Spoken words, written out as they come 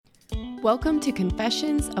Welcome to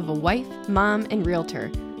Confessions of a Wife, Mom, and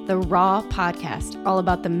Realtor, the Raw podcast, all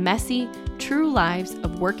about the messy, true lives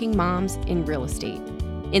of working moms in real estate.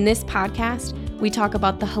 In this podcast, we talk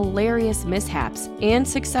about the hilarious mishaps and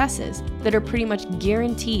successes that are pretty much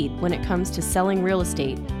guaranteed when it comes to selling real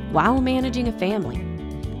estate while managing a family.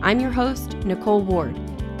 I'm your host, Nicole Ward,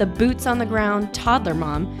 the boots on the ground toddler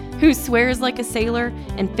mom who swears like a sailor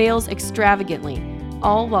and fails extravagantly,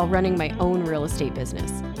 all while running my own real estate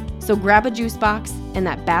business. So grab a juice box and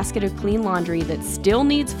that basket of clean laundry that still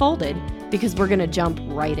needs folded because we're going to jump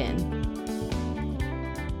right in.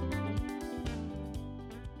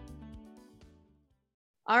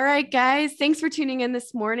 All right, guys, thanks for tuning in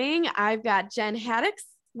this morning. I've got Jen Haddox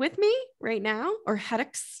with me right now, or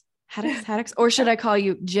Haddox, or should I call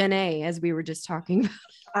you Jenne, as we were just talking about?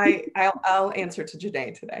 I'll answer to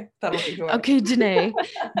Jenne today. That'll be who I am. Okay,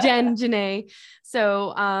 Jenne.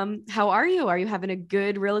 So, how are you? Are you having a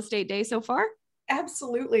good real estate day so far?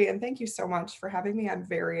 Absolutely. And thank you so much for having me. I'm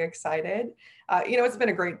very excited. It's been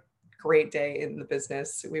a great day in the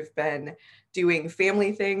business. We've been doing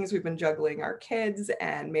family things. We've been juggling our kids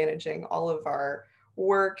and managing all of our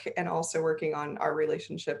work and also working on our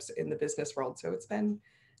relationships in the business world. So it's been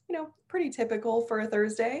pretty typical for a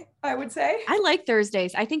Thursday, I would say. I like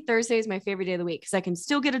Thursdays. I think Thursday is my favorite day of the week because I can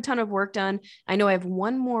still get a ton of work done. I know I have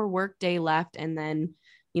one more work day left and then,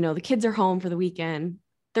 the kids are home for the weekend.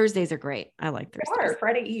 Thursdays are great. I like Thursdays.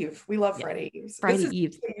 Friday Eve. We love Friday Eves. Friday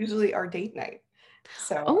Eves. Usually our date night.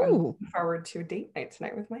 So I'm looking forward to a date night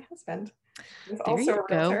tonight with my husband. He's also a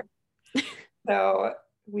realtor. So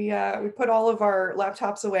we put all of our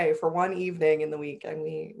laptops away for one evening in the week and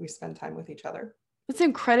we spend time with each other. That's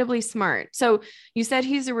incredibly smart. So you said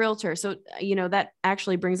he's a realtor. So, that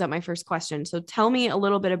actually brings up my first question. So tell me a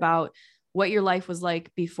little bit about what your life was like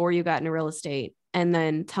before you got into real estate, and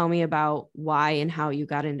then tell me about why and how you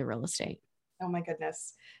got into real estate. Oh my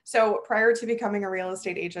goodness. So prior to becoming a real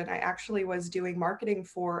estate agent, I actually was doing marketing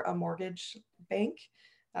for a mortgage bank.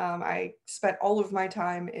 I spent all of my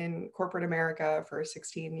time in corporate America for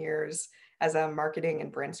 16 years as a marketing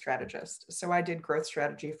and brand strategist. So I did growth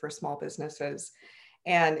strategy for small businesses.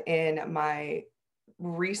 And in my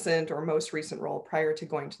most recent role prior to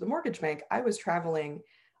going to the mortgage bank, I was traveling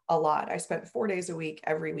a lot. I spent 4 days a week,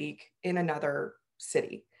 every week in another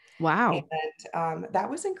city. Wow. And that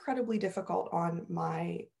was incredibly difficult on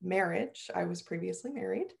my marriage. I was previously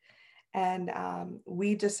married. And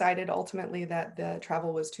we decided ultimately that the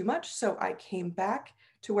travel was too much. So I came back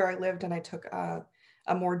to where I lived and I took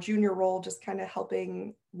a more junior role, just kind of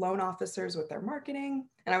helping loan officers with their marketing.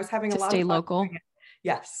 And I was having a lot of fun. Stay local.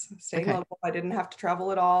 Yes, staying local. I didn't have to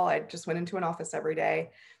travel at all. I just went into an office every day,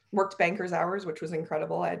 worked banker's hours, which was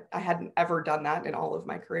incredible. I hadn't ever done that in all of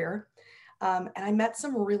my career. And I met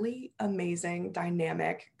some really amazing,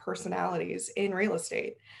 dynamic personalities in real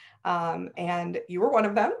estate. And you were one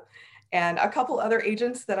of them. And a couple other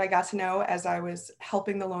agents that I got to know as I was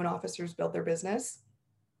helping the loan officers build their business.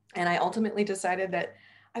 And I ultimately decided that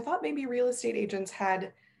I thought maybe real estate agents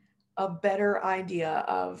had a better idea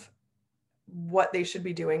of what they should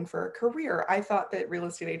be doing for a career. I thought that real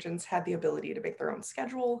estate agents had the ability to make their own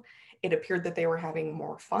schedule. It appeared that they were having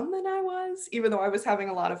more fun than I was, even though I was having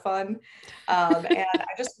a lot of fun. And I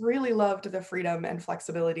just really loved the freedom and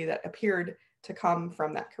flexibility that appeared to come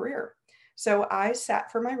from that career. So I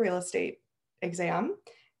sat for my real estate exam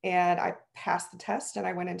and I passed the test and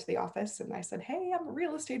I went into the office and I said, "Hey, I'm a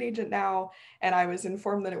real estate agent now." And I was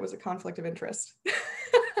informed that it was a conflict of interest.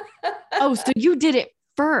 Oh, so you did it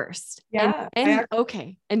first. Yeah. And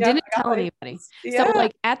didn't tell anybody. Yeah. So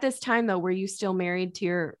at this time though, were you still married to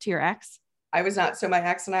your ex? I was not. So my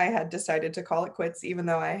ex and I had decided to call it quits, even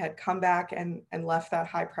though I had come back and left that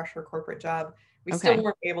high pressure corporate job. We still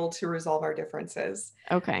weren't able to resolve our differences.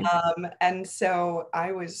 Okay. And so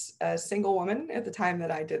I was a single woman at the time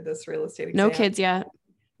that I did this real estate exam. No kids yet.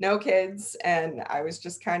 No kids. And I was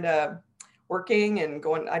just kind of working and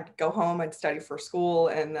I'd go home, I'd study for school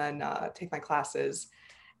and then take my classes.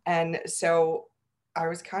 And so I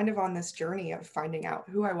was kind of on this journey of finding out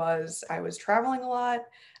who I was. I was traveling a lot,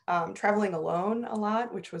 traveling alone a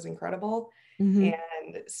lot, which was incredible. Mm-hmm.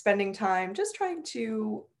 And spending time just trying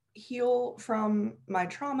to heal from my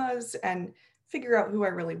traumas and figure out who I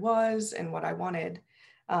really was and what I wanted.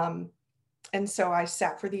 And so I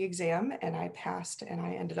sat for the exam and I passed and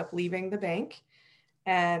I ended up leaving the bank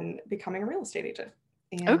and becoming a real estate agent.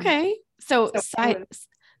 And okay. So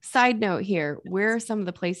side note here, where are some of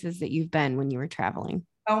the places that you've been when you were traveling?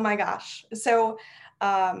 Oh my gosh. So,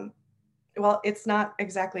 well, it's not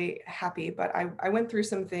exactly happy, but I went through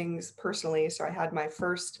some things personally. So I had my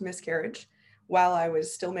first miscarriage while I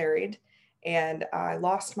was still married. and I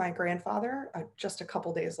lost my grandfather just a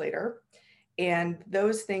couple days later. And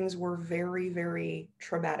those things were very, very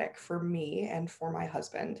traumatic for me and for my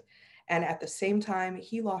husband. And at the same time,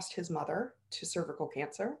 he lost his mother to cervical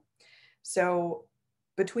cancer. So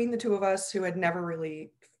between the two of us who had never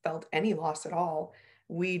really felt any loss at all,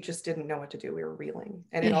 we just didn't know what to do. We were reeling.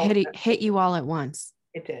 And It hit you all at once.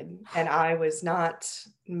 It did. And I was not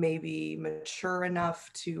maybe mature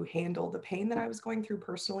enough to handle the pain that I was going through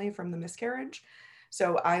personally from the miscarriage.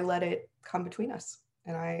 So I let it come between us.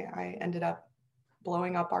 And I ended up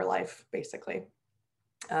blowing up our life, basically.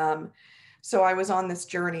 So I was on this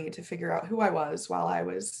journey to figure out who I was while I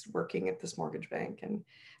was working at this mortgage bank. And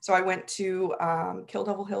so I went to Kill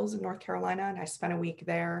Devil Hills in North Carolina, and I spent a week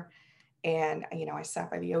there. And, I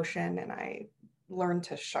sat by the ocean and I learned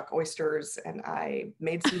to shuck oysters and I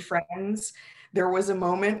made some friends. There was a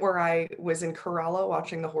moment where I was in Kerala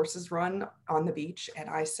watching the horses run on the beach, and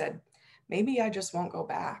I said, maybe I just won't go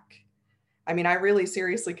back. I mean, I really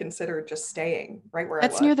seriously considered just staying right where I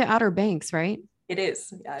was. That's near the Outer Banks, right? It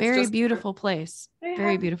is. Yeah, very beautiful place.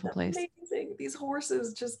 Very beautiful place. Amazing. These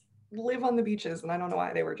horses just live on the beaches, and I don't know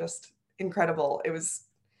why, they were just incredible.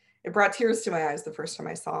 It brought tears to my eyes the first time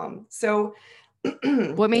I saw them. So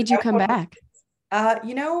what made you come back?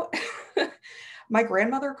 My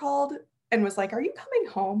grandmother called and was like, are you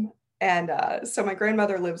coming home? And so my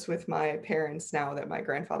grandmother lives with my parents now that my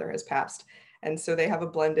grandfather has passed. And so they have a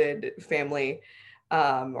blended family,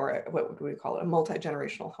 or what would we call it? A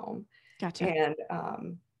multi-generational home. Gotcha. And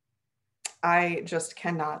I just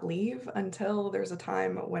cannot leave until there's a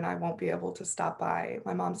time when I won't be able to stop by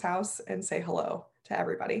my mom's house and say hello to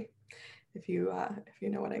everybody. If you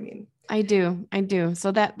know what I mean. I do.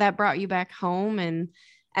 So that brought you back home. And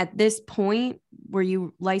at this point, were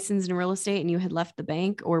you licensed in real estate and you had left the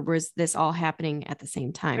bank, or was this all happening at the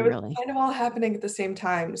same time? It was really kind of all happening at the same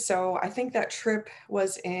time. So I think that trip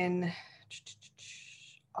was in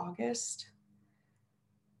August.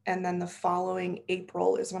 And then the following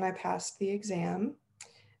April is when I passed the exam.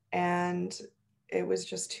 And it was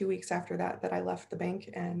just 2 weeks after that I left the bank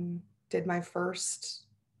and did my first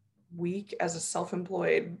week as a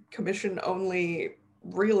self-employed, commission-only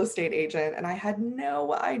real estate agent. And I had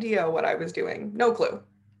no idea what I was doing. No clue.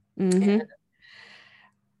 Mm-hmm. And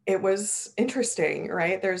it was interesting,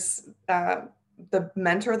 right? There's the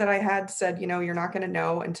mentor that I had said, you're not going to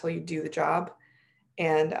know until you do the job.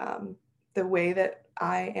 And the way that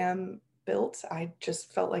I am built, I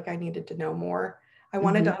just felt like I needed to know more. I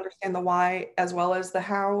wanted to understand the why as well as the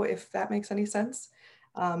how, if that makes any sense.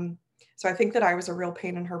 So I think that I was a real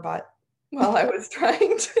pain in her butt while I was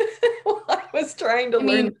trying to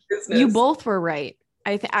learn the business. You both were right.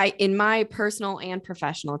 I in my personal and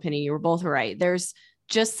professional opinion, you were both right. There's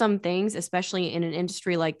just some things, especially in an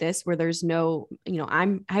industry like this, where there's no,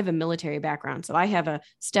 I have a military background. So I have a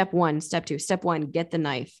step 1, step 2. Step 1, get the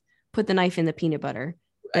knife, put the knife in the peanut butter.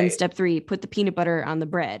 Right. And step 3, put the peanut butter on the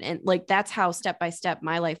bread. And like, that's how step by step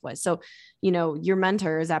my life was. So, your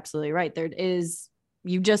mentor is absolutely right.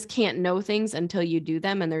 You just can't know things until you do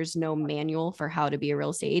them. And there's no manual for how to be a real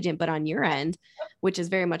estate agent. But on your end, which is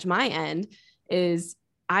very much my end, is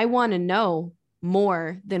I want to know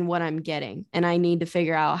more than what I'm getting. And I need to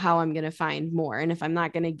figure out how I'm going to find more. And if I'm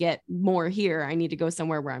not going to get more here, I need to go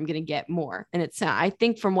somewhere where I'm going to get more. And I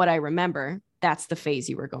think from what I remember, that's the phase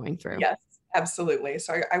you were going through. Yes, absolutely.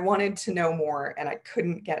 So I wanted to know more, and I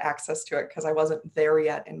couldn't get access to it because I wasn't there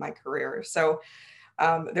yet in my career. So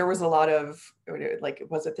there was a lot of like,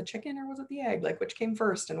 was it the chicken or was it the egg? Like, which came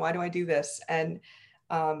first and why do I do this? And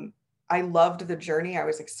I loved the journey. I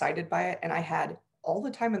was excited by it. And I had all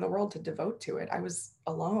the time in the world to devote to it. I was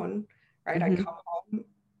alone, right? I come home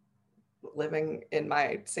living in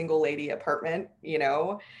my single lady apartment,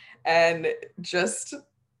 and just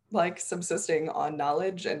like subsisting on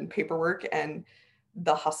knowledge and paperwork and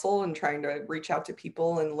the hustle and trying to reach out to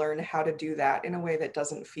people and learn how to do that in a way that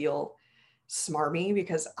doesn't feel smarmy,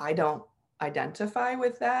 because I don't identify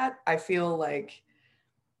with that. I feel like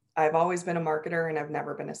I've always been a marketer and I've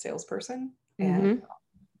never been a salesperson. And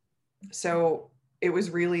so it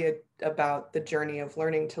was really about the journey of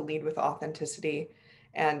learning to lead with authenticity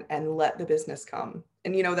and let the business come.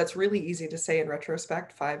 And, that's really easy to say in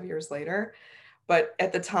retrospect 5 years later. But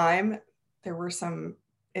at the time,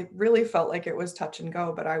 it really felt like it was touch and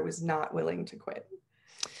go, but I was not willing to quit.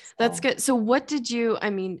 That's good. So what did you,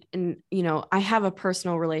 I have a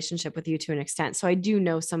personal relationship with you to an extent, so I do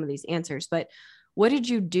know some of these answers, but what did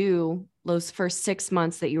you do those first 6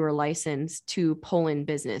 months that you were licensed to pull in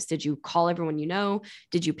business? Did you call everyone you know?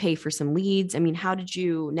 Did you pay for some leads? How did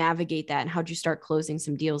you navigate that? And how did you start closing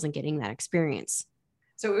some deals and getting that experience?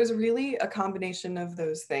 So it was really a combination of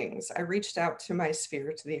those things. I reached out to my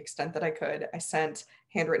sphere to the extent that I could. I sent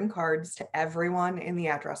handwritten cards to everyone in the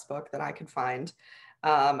address book that I could find.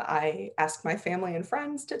 I asked my family and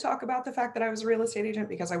friends to talk about the fact that I was a real estate agent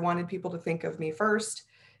because I wanted people to think of me first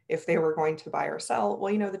if they were going to buy or sell.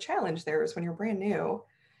 Well, the challenge there is when you're brand new,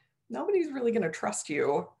 nobody's really going to trust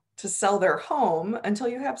you to sell their home until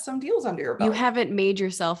you have some deals under your You belt. haven't made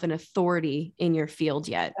yourself an authority in your field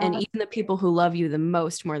yet. And even the people who love you the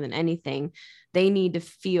most, more than anything, they need to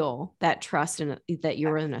feel that trust and that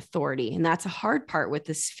you're an authority. And that's a hard part with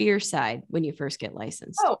the sphere side when you first get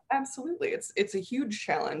licensed. Oh, absolutely. It's a huge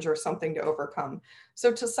challenge or something to overcome.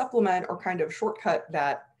 So to supplement or kind of shortcut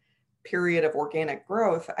that period of organic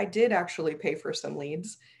growth, I did actually pay for some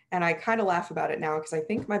leads. And I kind of laugh about it now because I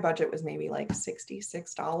think my budget was maybe like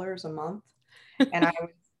 $66 a month. And I was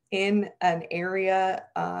in an area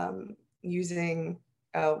using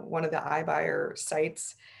one of the iBuyer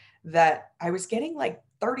sites that I was getting like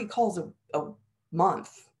 30 calls a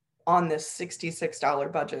month on this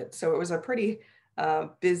 $66 budget. So it was a pretty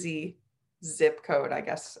busy zip code, I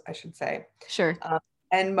guess I should say. Sure.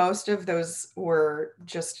 And most of those were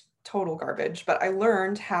just total garbage, but I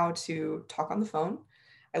learned how to talk on the phone.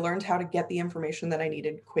 I learned how to get the information that I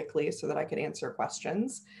needed quickly so that I could answer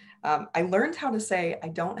questions. I learned how to say, I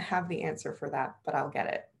don't have the answer for that, but I'll get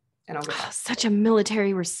it. And I'll get back. Such a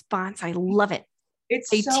military response. I love it.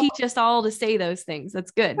 They teach us all to say those things.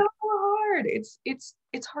 That's good. So hard.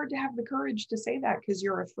 It's hard to have the courage to say that because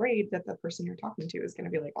you're afraid that the person you're talking to is going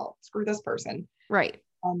to be like, oh, screw this person. Right.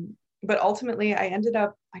 But ultimately I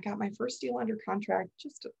got my first deal under contract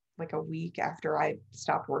just like a week after I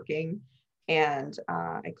stopped working. And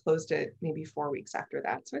I closed it maybe 4 weeks after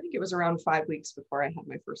that. So I think it was around 5 weeks before I had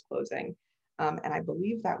my first closing. And I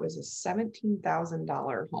believe that was a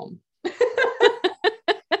 $17,000 home.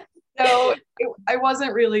 So I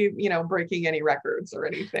wasn't really, breaking any records or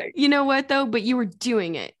anything. You know what though? But you were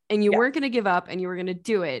doing it and you weren't going to give up and you were going to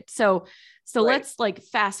do it. So right. Let's like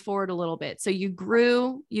fast forward a little bit. So you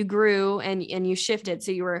grew and you shifted.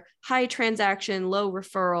 So you were high transaction, low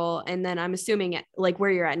referral. And then I'm assuming like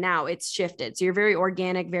where you're at now, it's shifted. So you're very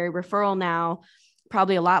organic, very referral now,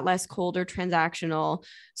 probably a lot less cold or transactional.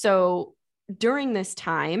 So during this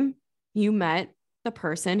time, you met the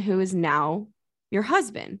person who is now your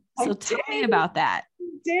husband. So tell me about that.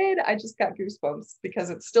 I just got goosebumps because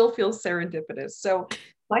it still feels serendipitous. So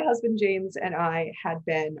my husband, James, and I had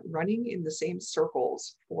been running in the same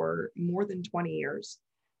circles for more than 20 years.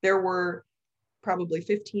 There were probably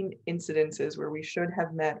 15 incidences where we should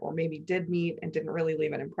have met or maybe did meet and didn't really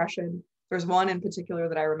leave an impression. There's one in particular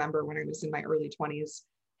that I remember when I was in my early 20s,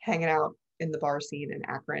 hanging out in the bar scene in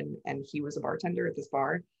Akron, and he was a bartender at this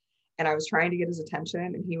bar. And I was trying to get his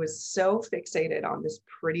attention, and he was so fixated on this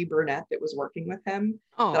pretty brunette that was working with him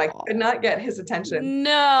that I could not get his attention.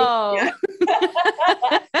 No.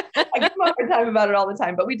 I give him a hard time about it all the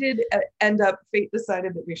time, but we did end up, fate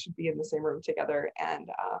decided that we should be in the same room together. And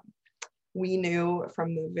we knew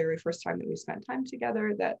from the very first time that we spent time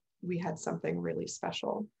together that we had something really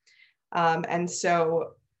special. And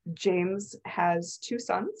so James has 2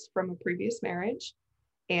 sons from a previous marriage.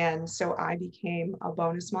 And so I became a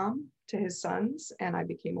bonus mom to his sons, and I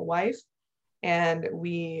became a wife, and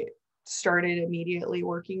we started immediately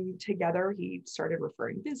working together. He started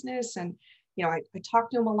referring business, and I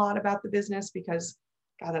talked to him a lot about the business because,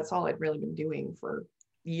 God, that's all I'd really been doing for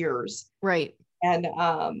years. Right. And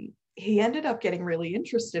he ended up getting really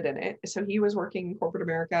interested in it. So he was working in corporate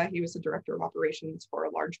America. He was the director of operations for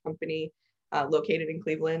a large company located in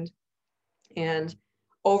Cleveland. And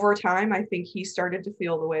over time, I think he started to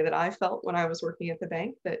feel the way that I felt when I was working at the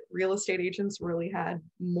bank, that real estate agents really had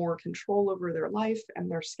more control over their life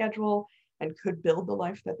and their schedule and could build the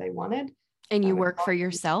life that they wanted. And you work for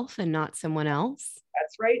yourself and not someone else.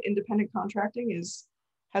 That's right. Independent contracting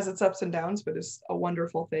has its ups and downs, but is a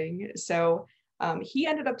wonderful thing. So he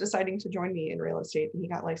ended up deciding to join me in real estate, and he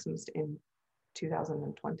got licensed in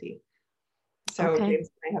 2020. So James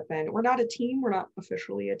and I we're not a team. We're not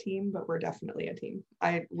officially a team, but we're definitely a team.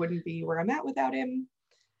 I wouldn't be where I'm at without him.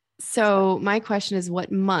 So my question is,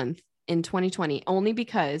 what month in 2020? Only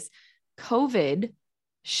because COVID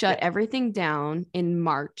shut everything down in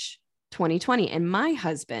March 2020. And my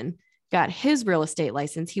husband got his real estate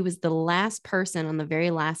license. He was the last person on the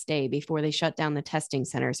very last day before they shut down the testing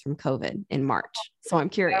centers from COVID in March. So I'm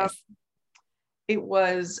curious. It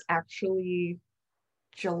was actually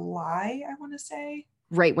July, I want to say.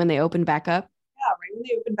 Right when they opened back up? Yeah, right when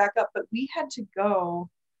they opened back up. But we had to go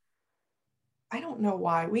I don't know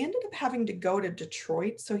why. We ended up having to go to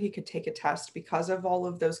Detroit so he could take a test because of all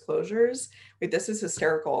of those closures. Wait, this is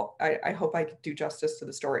hysterical. I hope I could do justice to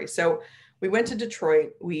the story. So we went to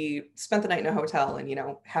Detroit. We spent the night in a hotel and,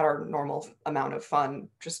 had our normal amount of fun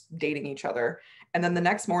just dating each other. And then the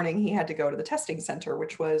next morning, he had to go to the testing center,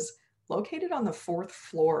 which was located on the fourth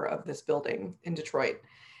floor of this building in Detroit.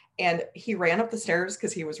 And he ran up the stairs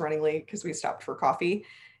because he was running late because we stopped for coffee.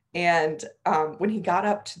 And when he got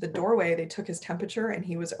up to the doorway, they took his temperature and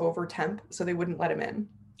he was over temp, so they wouldn't let him in.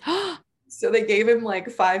 So they gave him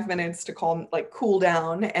like 5 minutes to cool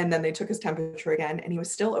down, and then they took his temperature again, and he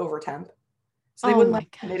was still over temp. So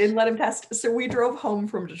they didn't let him test. So we drove home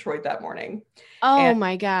from Detroit that morning. Oh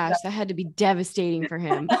my gosh, that had to be devastating for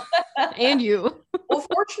him and you. Well,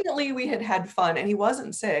 fortunately, we had fun, and he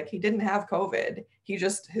wasn't sick. He didn't have COVID.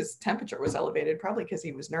 His temperature was elevated, probably because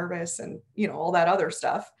he was nervous and, all that other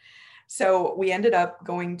stuff. So we ended up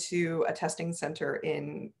going to a testing center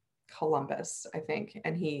in Columbus, I think,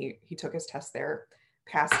 and he took his test there,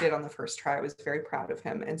 passed it on the first try. I was very proud of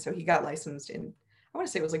him. And so he got licensed in, I want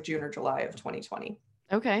to say it was like June or July of 2020.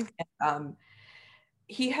 Okay. And,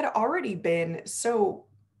 he had already been so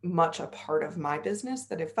much a part of my business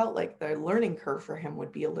that it felt like the learning curve for him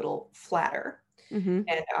would be a little flatter. Mm-hmm.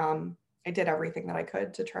 And I did everything that I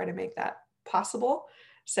could to try to make that possible.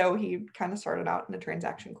 So he kind of started out in a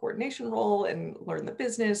transaction coordination role and learned the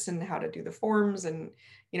business and how to do the forms. And,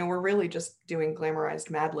 we're really just doing glamorized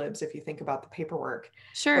Mad Libs if you think about the paperwork.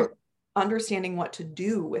 Sure. But understanding what to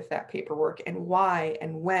do with that paperwork and why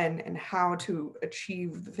and when and how to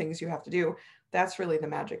achieve the things you have to do, that's really the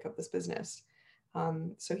magic of this business.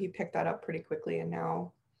 So he picked that up pretty quickly, and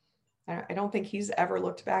now I don't think he's ever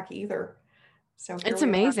looked back either. So it's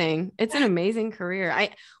amazing. It's an amazing career.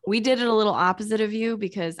 We did it a little opposite of you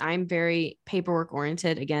because I'm very paperwork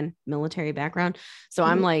oriented, again, military background. So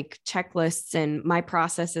I'm like checklists and my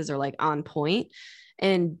processes are like on point.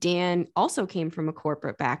 And Dan also came from a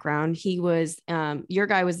corporate background. He was, your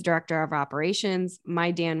guy was director of operations. My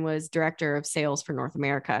Dan was director of sales for North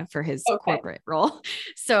America for his corporate role.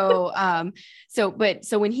 So, so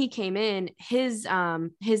when he came in, his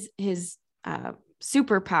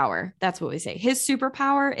superpower, that's what we say. His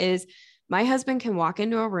superpower is my husband can walk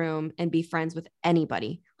into a room and be friends with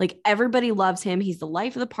anybody. Like everybody loves him. He's the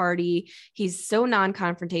life of the party. He's so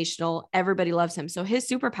non-confrontational. Everybody loves him. So his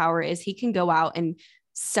superpower is he can go out and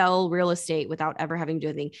sell real estate without ever having to do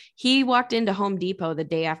anything. He walked into Home Depot the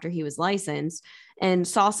day after he was licensed and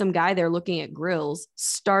saw some guy there looking at grills,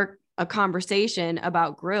 start a conversation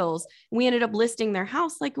about grills. We ended up listing their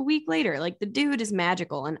house like a week later. Like the dude is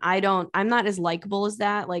magical. And I'm not as likable as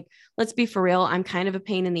that. Like, let's be for real. I'm kind of a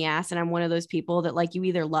pain in the ass. And I'm one of those people that like, you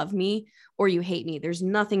either love me or you hate me. There's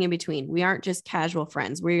nothing in between. We aren't just casual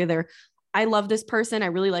friends. We're either, I love this person. I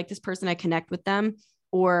really like this person. I connect with them,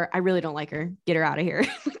 or I really don't like her. Get her out of here.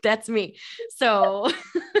 That's me. So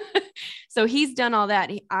so he's done all that.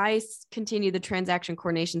 I continue the transaction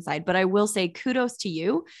coordination side, but I will say kudos to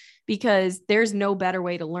you because there's no better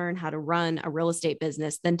way to learn how to run a real estate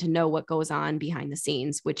business than to know what goes on behind the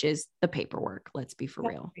scenes, which is the paperwork. Let's be for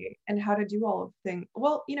real. And how to do all of the things.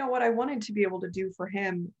 Well, what I wanted to be able to do for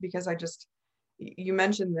him, because you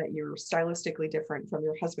mentioned that you're stylistically different from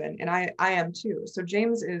your husband, and I am too. So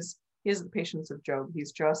James he has the patience of Job.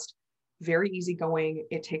 He's just very easygoing.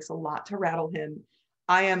 It takes a lot to rattle him.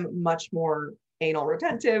 I am much more anal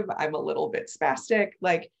retentive. I'm a little bit spastic.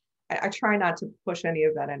 Like I try not to push any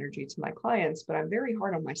of that energy to my clients, but I'm very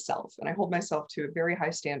hard on myself and I hold myself to a very high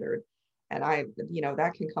standard. And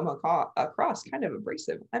that can come across kind of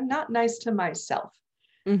abrasive. I'm not nice to myself.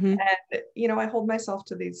 Mm-hmm. And, I hold myself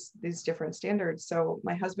to these different standards. So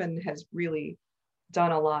my husband has really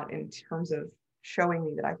done a lot in terms of showing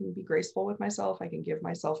me that I can be graceful with myself. I can give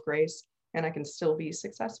myself grace and I can still be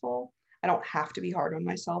successful. I don't have to be hard on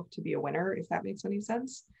myself to be a winner, if that makes any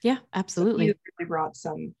sense. Yeah, absolutely. So he really brought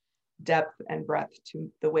some depth and breadth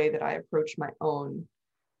to the way that I approach my own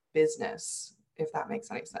business, if that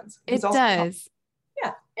makes any sense. It does.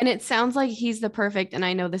 Yeah. And it sounds like he's the perfect, and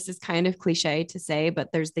I know this is kind of cliche to say,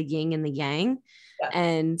 but there's the yin and the yang. Yeah.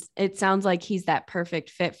 And it sounds like he's that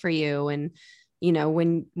perfect fit for you. And,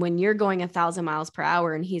 when you're going 1,000 miles per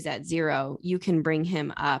hour and he's at 0, you can bring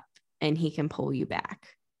him up and he can pull you back.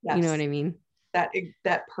 Yes. You know what I mean?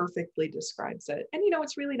 That perfectly describes it. And,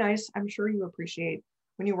 it's really nice. I'm sure you appreciate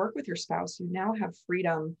when you work with your spouse, you now have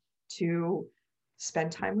freedom to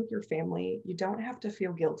spend time with your family. You don't have to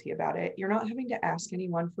feel guilty about it. You're not having to ask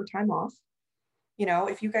anyone for time off.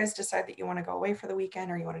 If you guys decide that you want to go away for the weekend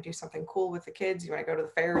or you want to do something cool with the kids, you want to go to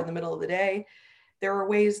the fair in the middle of the day, there are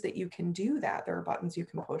ways that you can do that. There are buttons you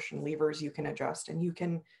can push and levers you can adjust, and you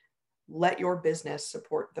can let your business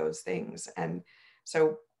support those things. And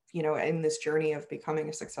so, in this journey of becoming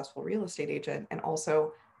a successful real estate agent and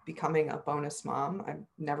also becoming a bonus mom, I've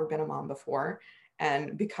never been a mom before,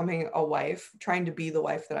 and becoming a wife, trying to be the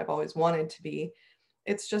wife that I've always wanted to be,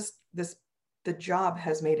 it's just the job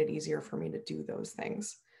has made it easier for me to do those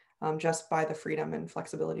things, just by the freedom and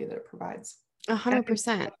flexibility that it provides. 100%.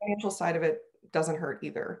 The financial side of it doesn't hurt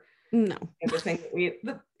either. No. The thing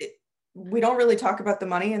we don't really talk about the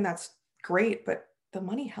money, and that's great, but the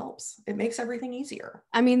money helps. It makes everything easier.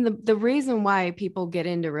 I mean, the reason why people get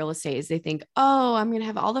into real estate is they think, oh, I'm going to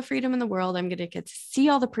have all the freedom in the world. I'm going to get to see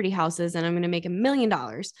all the pretty houses and I'm going to make $1 million.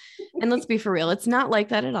 And let's be for real, it's not like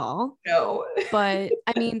that at all. No. But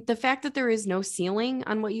I mean, the fact that there is no ceiling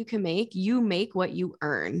on what you make what you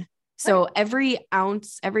earn. So every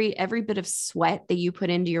ounce, every bit of sweat that you put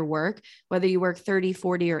into your work, whether you work 30,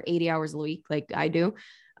 40, or 80 hours a week, like I do,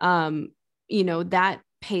 that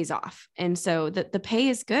pays off. And so the pay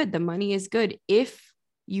is good. The money is good if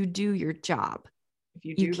you do your job.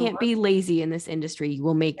 If you can't be lazy in this industry. You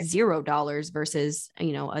will make $0 versus,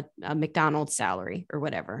 a McDonald's salary or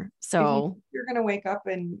whatever. So if you're going to wake up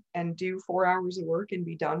and do 4 hours of work and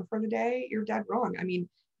be done for the day, you're dead wrong. I mean,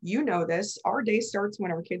 this, our day starts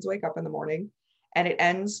when our kids wake up in the morning and it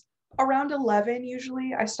ends around 11.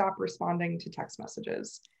 Usually I stop responding to text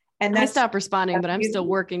messages. And I stop responding, but I'm still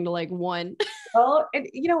working to like 1. Well, and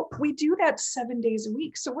we do that 7 days a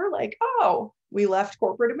week. So we're like, oh, we left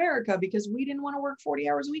corporate America because we didn't want to work 40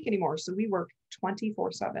 hours a week anymore. So we work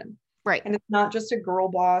 24/7. Right. And it's not just a girl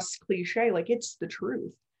boss cliche. Like, it's the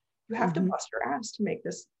truth. You have to bust your ass to make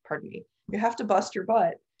this. Pardon me. You have to bust your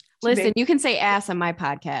butt. Listen, you can say ass on my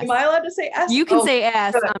podcast. Am I allowed to say ass? You can say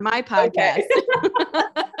ass on my podcast. Okay.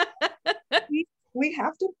 We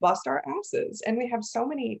have to bust our asses, and we have so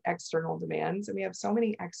many external demands, and we have so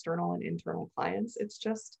many external and internal clients. It's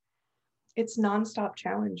nonstop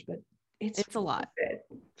challenge, but it's a lot.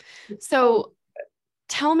 So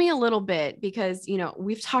tell me a little bit, because,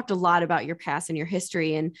 we've talked a lot about your past and your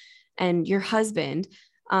history and your husband.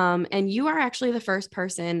 And you are actually the first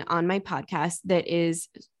person on my podcast that is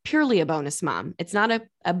purely a bonus mom. It's not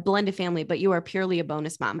a blended family, but you are purely a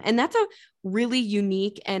bonus mom. And that's a really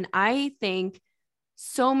unique, and I think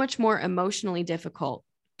so much more emotionally difficult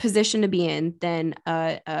position to be in than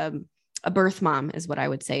a birth mom is what I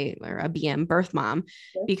would say, or a BM birth mom,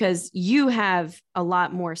 because you have a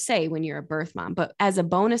lot more say when you're a birth mom. But as a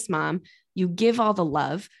bonus mom, you give all the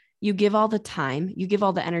love, you give all the time, you give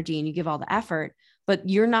all the energy, and you give all the effort, but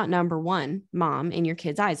you're not number one mom in your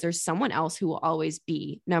kids' eyes. There's someone else who will always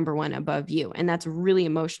be number one above you. And that's really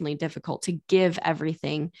emotionally difficult to give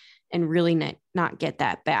everything and really not get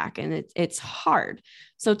that back. And it's hard.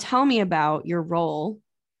 So tell me about your role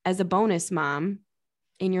as a bonus mom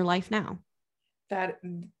in your life now. That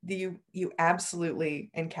you absolutely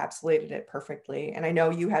encapsulated it perfectly. And I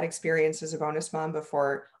know you had experience as a bonus mom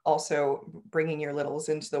before also bringing your littles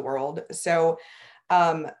into the world. So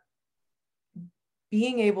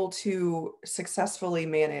being able to successfully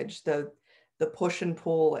manage the push and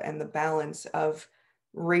pull and the balance of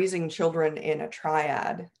raising children in a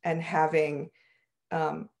triad and having,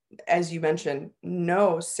 as you mentioned,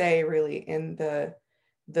 no say really in the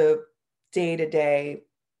day-to-day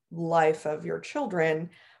life of your children,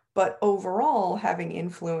 but overall having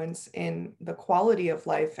influence in the quality of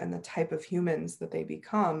life and the type of humans that they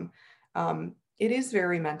become, it is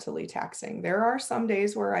very mentally taxing. There are some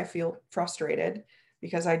days where I feel frustrated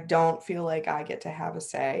because I don't feel like I get to have a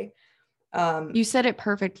say. You said it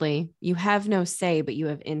perfectly. You have no say, but you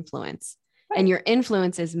have influence. Right. And your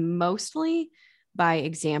influence is mostly by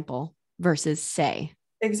example versus say.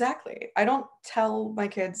 Exactly. I don't tell my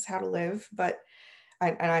kids how to live, but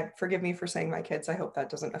I forgive me for saying my kids. I hope that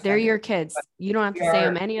doesn't offend They're your you, kids. You don't have to say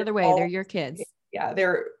them any other way. They're your kids. Yeah,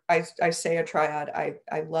 I say a triad.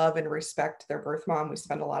 I love and respect their birth mom. We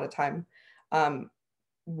spend a lot of time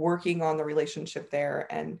working on the relationship there.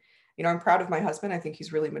 And, I'm proud of my husband. I think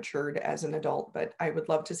he's really matured as an adult, but I would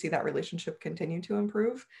love to see that relationship continue to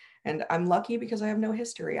improve. And I'm lucky because I have no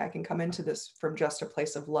history. I can come into this from just a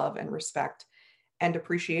place of love and respect and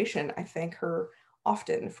appreciation. I thank her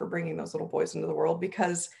often for bringing those little boys into the world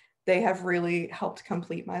because they have really helped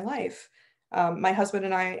complete my life. My husband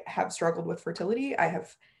and I have struggled with fertility. I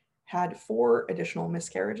have had 4 additional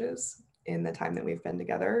miscarriages in the time that we've been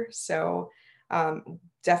together. So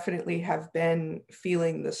definitely have been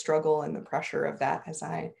feeling the struggle and the pressure of that as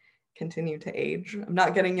I continue to age. I'm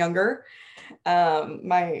not getting younger.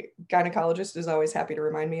 My gynecologist is always happy to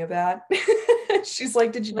remind me of that. She's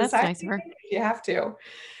like, did you decide? Nice of her. You have to.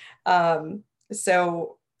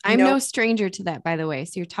 So I'm no stranger to that, by the way.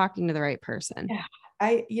 So you're talking to the right person. Yeah,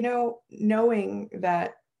 knowing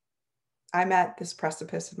that I'm at this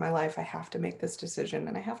precipice of my life, I have to make this decision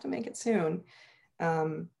and I have to make it soon.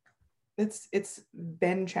 It's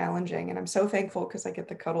been challenging, and I'm so thankful because I get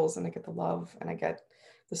the cuddles and I get the love and I get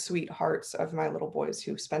the sweet hearts of my little boys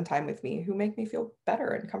who spend time with me, who make me feel better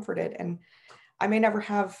and comforted. And I may never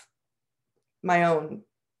have my own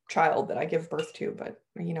child that I give birth to, but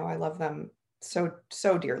I love them so,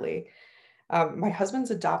 so dearly. My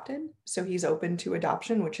husband's adopted, so he's open to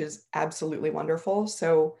adoption, which is absolutely wonderful.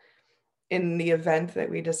 So in the event that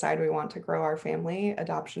we decide we want to grow our family,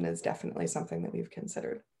 adoption is definitely something that we've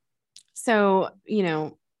considered. So,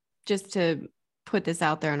 just to put this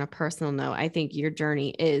out there on a personal note, I think your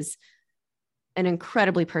journey is an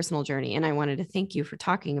incredibly personal journey. And I wanted to thank you for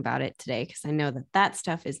talking about it today, because I know that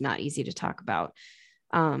stuff is not easy to talk about.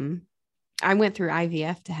 I went through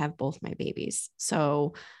IVF to have both my babies.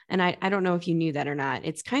 So, and I don't know if you knew that or not.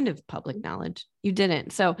 It's kind of public knowledge. You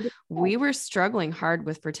didn't. So we were struggling hard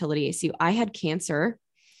with fertility issue. I had cancer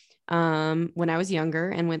when I was younger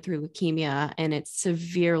and went through leukemia, and it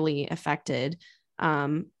severely affected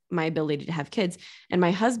my ability to have kids. And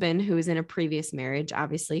my husband, who was in a previous marriage,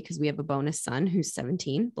 obviously, because we have a bonus son who's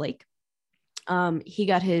 17, Blake, he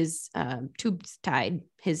got his tubes tied,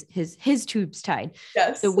 his tubes tied.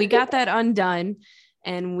 Yes. So we got that undone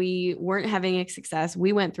and we weren't having a success.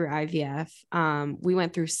 We went through IVF. We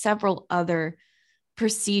went through several other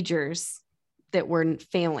procedures that were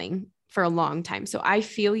failing for a long time. So I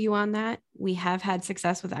feel you on that. We have had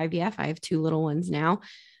success with IVF. I have 2 little ones now.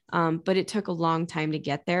 But it took a long time to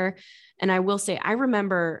get there. And I will say, I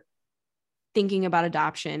remember thinking about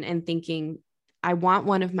adoption and thinking, I want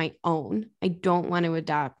one of my own. I don't want to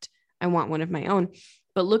adopt. I want one of my own.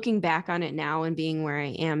 But looking back on it now and being where I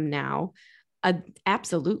am now,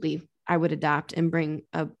 absolutely, I would adopt and bring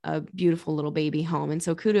a beautiful little baby home. And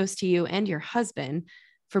so kudos to you and your husband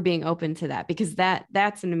for being open to that, because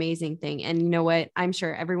that's an amazing thing. And you know what? I'm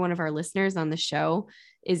sure every one of our listeners on the show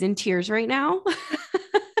is in tears right now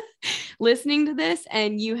listening to this,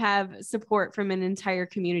 and you have support from an entire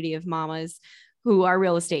community of mamas who are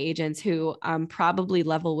real estate agents who probably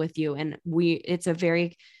level with you. And it's a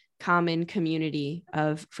very common community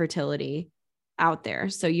of fertility out there.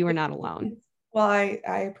 So you are not alone. Well, I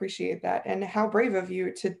appreciate that. And how brave of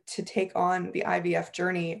you to take on the IVF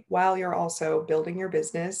journey while you're also building your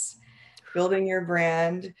business, building your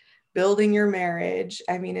brand, building your marriage.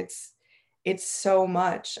 I mean, it's so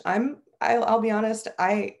much. I'll be honest,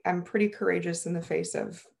 I'm pretty courageous in the face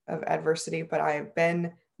of adversity, but I've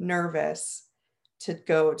been nervous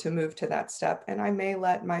to move to that step. And I may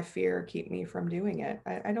let my fear keep me from doing it.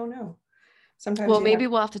 I don't know. Sometimes. Well, maybe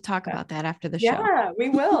we'll have to talk about that after the show. Yeah, we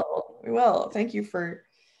will. We will. Thank you for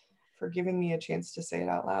giving me a chance to say it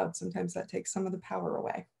out loud. Sometimes that takes some of the power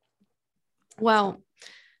away. Well,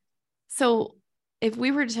 so if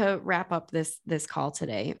we were to wrap up this call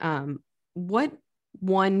today, what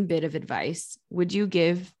one bit of advice would you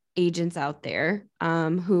give agents out there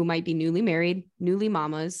who might be newly married, newly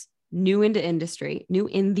mamas, new in the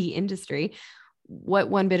industry? What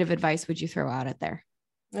one bit of advice would you throw out at there?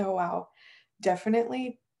 Oh, wow.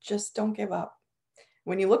 Definitely just don't give up.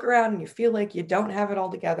 When you look around and you feel like you don't have it all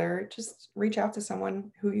together, just reach out to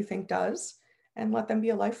someone who you think does and let them be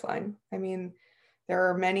a lifeline. I mean, there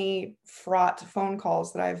are many fraught phone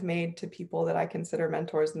calls that I've made to people that I consider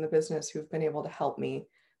mentors in the business who've been able to help me,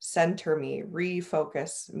 center me,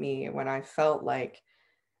 refocus me when I felt like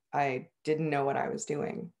I didn't know what I was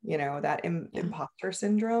doing. That imposter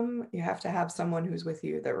syndrome, you have to have someone who's with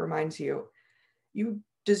you that reminds you, you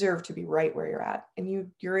deserve to be right where you're at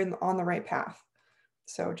and you're on the right path.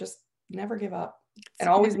 So just never give up and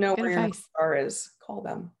always know where your star is. Call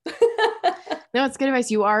them. No, it's good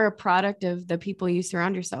advice. You are a product of the people you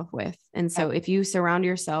surround yourself with. And so if you surround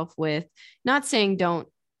yourself with, not saying don't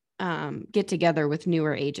get together with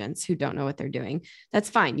newer agents who don't know what they're doing, that's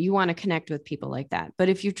fine. You want to connect with people like that. But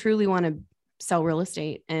if you truly want to sell real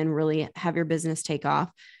estate and really have your business take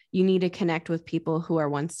off, you need to connect with people who are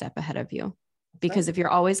one step ahead of you. Because if you're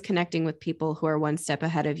always connecting with people who are one step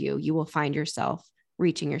ahead of you, you will find yourself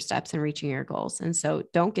reaching your steps and reaching your goals. And so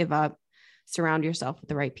don't give up. Surround yourself with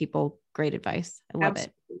the right people. Great advice. I love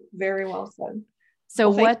it. Very well said. So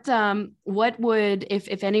what would,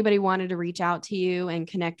 if anybody wanted to reach out to you and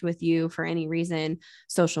connect with you for any reason,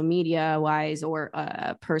 social media wise or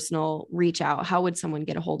a personal reach out, how would someone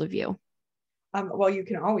get a hold of you? Well, you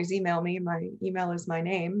can always email me. My email is my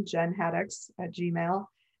name, Haddox@gmail.com.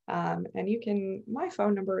 And my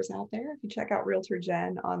phone number is out there. If you check out Realtor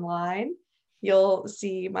Jen online, you'll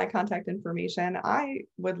see my contact information. I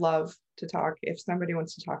would love to talk if somebody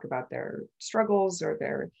wants to talk about their struggles or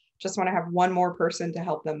their just want to have one more person to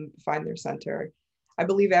help them find their center. I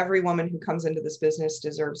believe every woman who comes into this business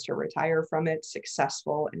deserves to retire from it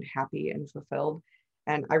successful and happy and fulfilled.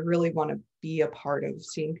 And I really want to be a part of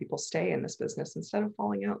seeing people stay in this business instead of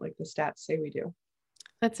falling out like the stats say we do.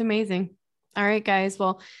 That's amazing. All right, guys.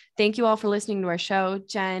 Well, thank you all for listening to our show.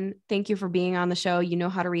 Jen, thank you for being on the show. You know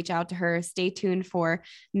how to reach out to her. Stay tuned for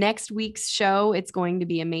next week's show. It's going to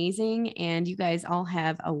be amazing. And you guys all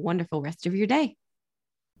have a wonderful rest of your day.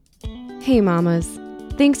 Hey, mamas.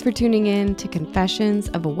 Thanks for tuning in to Confessions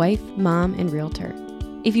of a Wife, Mom, and Realtor.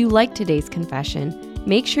 If you liked today's confession,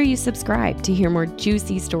 make sure you subscribe to hear more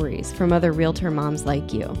juicy stories from other realtor moms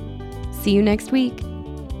like you. See you next week.